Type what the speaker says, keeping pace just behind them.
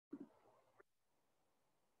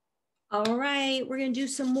All right, we're going to do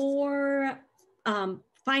some more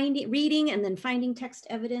reading and then finding text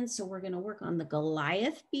evidence. So we're going to work on the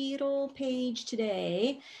Goliath beetle page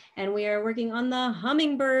today. And we are working on the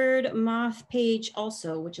hummingbird moth page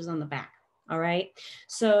also, which is on the back. All right.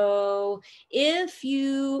 So if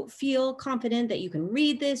you feel confident that you can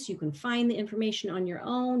read this, you can find the information on your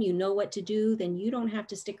own, you know what to do, then you don't have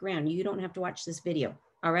to stick around. You don't have to watch this video.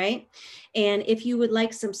 All right. And if you would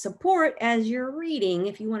like some support as you're reading,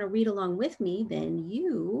 if you want to read along with me, then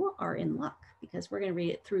you are in luck because we're going to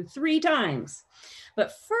read it through 3 times.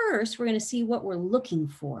 But first, we're going to see what we're looking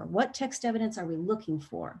for. What text evidence are we looking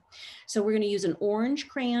for? So we're going to use an orange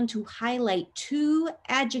crayon to highlight 2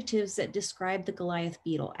 adjectives that describe the Goliath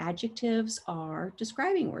beetle. Adjectives are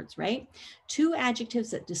describing words, right? 2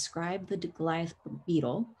 adjectives that describe the Goliath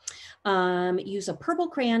beetle. Use a purple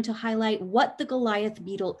crayon to highlight what the Goliath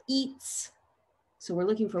beetle eats. So we're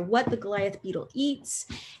looking for what the Goliath beetle eats,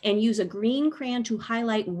 and use a green crayon to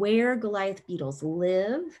highlight where Goliath beetles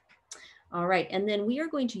live. All right, and then we are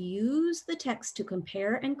going to use the text to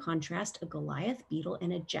compare and contrast a Goliath beetle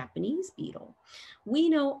and a Japanese beetle. We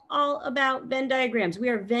know all about Venn diagrams. We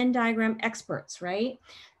are Venn diagram experts, right?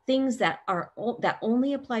 Things that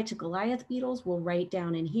only apply to Goliath beetles we'll write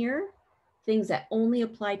down in here. Things that only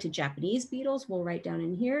apply to Japanese beetles we'll write down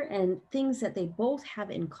in here, and things that they both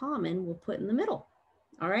have in common we'll put in the middle.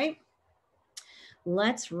 All right,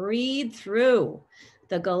 let's read through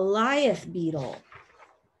the Goliath beetle.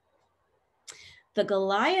 The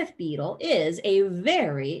Goliath beetle is a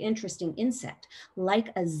very interesting insect.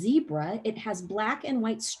 Like a zebra, it has black and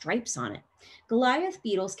white stripes on it. Goliath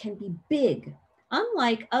beetles can be big.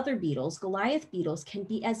 Unlike other beetles, Goliath beetles can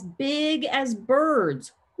be as big as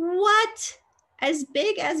birds. What? As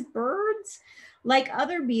big as birds? Like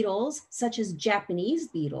other beetles, such as Japanese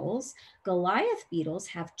beetles, Goliath beetles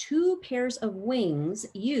have 2 pairs of wings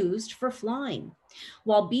used for flying.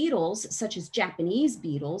 While beetles, such as Japanese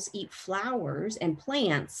beetles, eat flowers and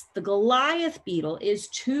plants, the Goliath beetle is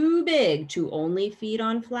too big to only feed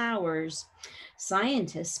on flowers.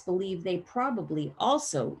 Scientists believe they probably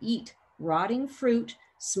also eat rotting fruit,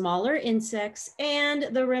 smaller insects, and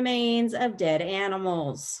the remains of dead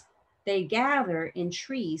animals. They gather in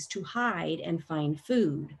trees to hide and find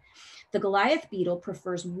food. The Goliath beetle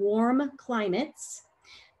prefers warm climates.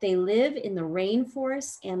 They live in the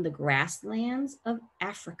rainforests and the grasslands of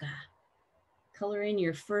Africa. Color in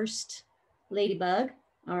your first ladybug,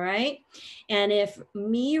 all right? And if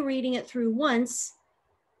me reading it through once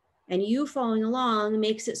and you following along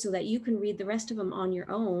makes it so that you can read the rest of them on your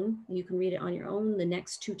own, you can read it on your own the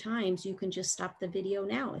next 2 times, you can just stop the video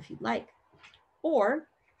now if you'd like. Or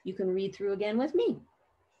you can read through again with me.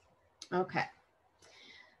 Okay.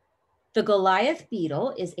 The Goliath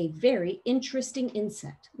beetle is a very interesting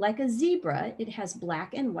insect. Like a zebra, it has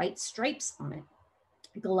black and white stripes on it.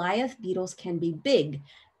 Goliath beetles can be big.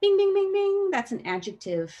 Bing, bing, bing, bing. That's an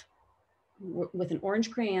adjective. With an orange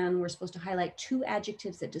crayon, we're supposed to highlight 2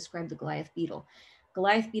 adjectives that describe the Goliath beetle.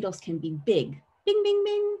 Goliath beetles can be big. Bing, bing,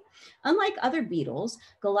 bing. Unlike other beetles,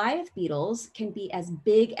 Goliath beetles can be as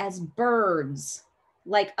big as birds.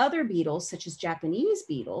 Like other beetles, such as Japanese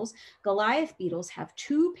beetles, Goliath beetles have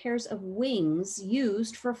 2 pairs of wings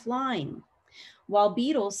used for flying. While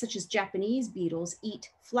beetles, such as Japanese beetles, eat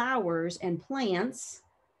flowers and plants,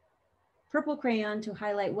 purple crayon to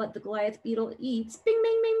highlight what the Goliath beetle eats. Bing,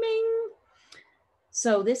 bing, bing, bing.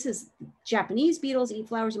 So this is Japanese beetles eat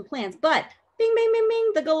flowers and plants, but bing, bing, bing,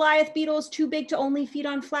 bing, the Goliath beetle is too big to only feed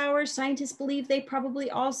on flowers. Scientists believe they probably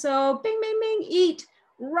also, bing, bing, bing, eat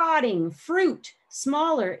rotting fruit,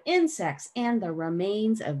 smaller insects, and the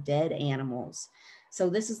remains of dead animals.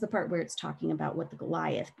 So this is the part where it's talking about what the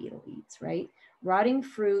Goliath beetle eats, right? Rotting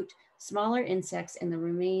fruit, smaller insects, and the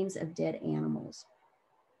remains of dead animals.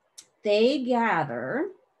 They gather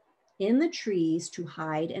in the trees to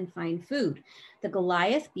hide and find food. The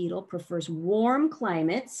Goliath beetle prefers warm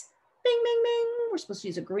climates. Bing, bing, bing. We're supposed to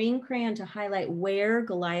use a green crayon to highlight where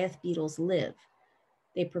Goliath beetles live.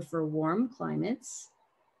 They prefer warm climates.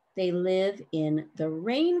 They live in the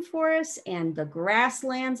rainforests and the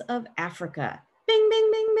grasslands of Africa. Bing,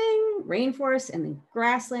 bing, bing, bing. Rainforests and the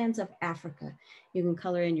grasslands of Africa. You can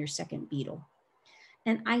color in your second beetle.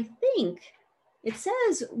 And I think it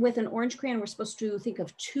says with an orange crayon, we're supposed to think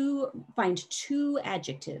of find 2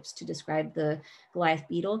 adjectives to describe the Goliath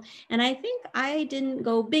beetle. And I think I didn't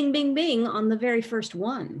go bing, bing, bing on the very first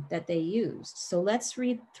one that they used. So let's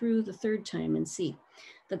read through the 3rd time and see.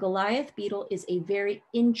 The Goliath beetle is a very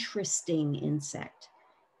interesting insect.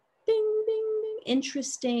 Bing, bing, bing.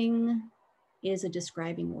 Interesting is a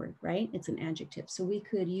describing word, right? It's an adjective. So we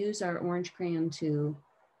could use our orange crayon to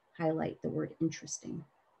highlight the word interesting.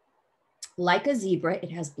 Like a zebra,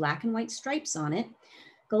 it has black and white stripes on it.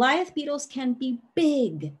 Goliath beetles can be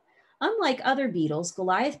big. Unlike other beetles,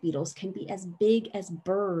 Goliath beetles can be as big as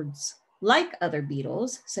birds. Like other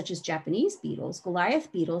beetles, such as Japanese beetles,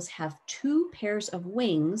 Goliath beetles have 2 pairs of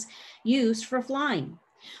wings used for flying.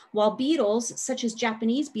 While beetles, such as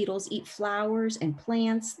Japanese beetles, eat flowers and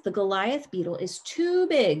plants, the Goliath beetle is too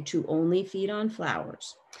big to only feed on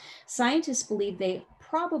flowers. Scientists believe they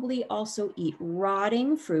probably also eat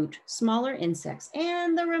rotting fruit, smaller insects,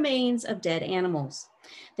 and the remains of dead animals.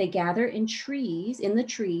 They gather in the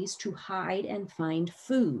trees to hide and find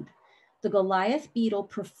food. The Goliath beetle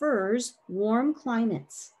prefers warm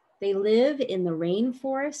climates. They live in the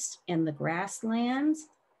rainforests and the grasslands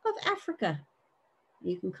of Africa.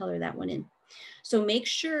 You can color that one in. So make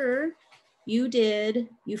sure you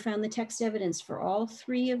found the text evidence for all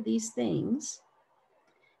 3 of these things.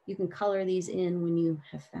 You can color these in when you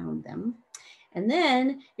have found them. And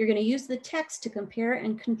then you're going to use the text to compare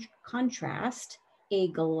and contrast a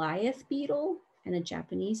Goliath beetle and a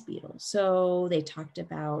Japanese beetle. So they talked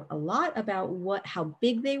about a lot about how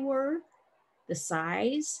big they were, the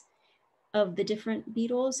size of the different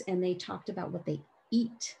beetles, and they talked about what they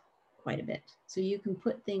eat quite a bit. So you can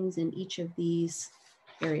put things in each of these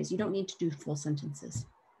areas. You don't need to do full sentences,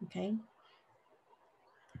 okay?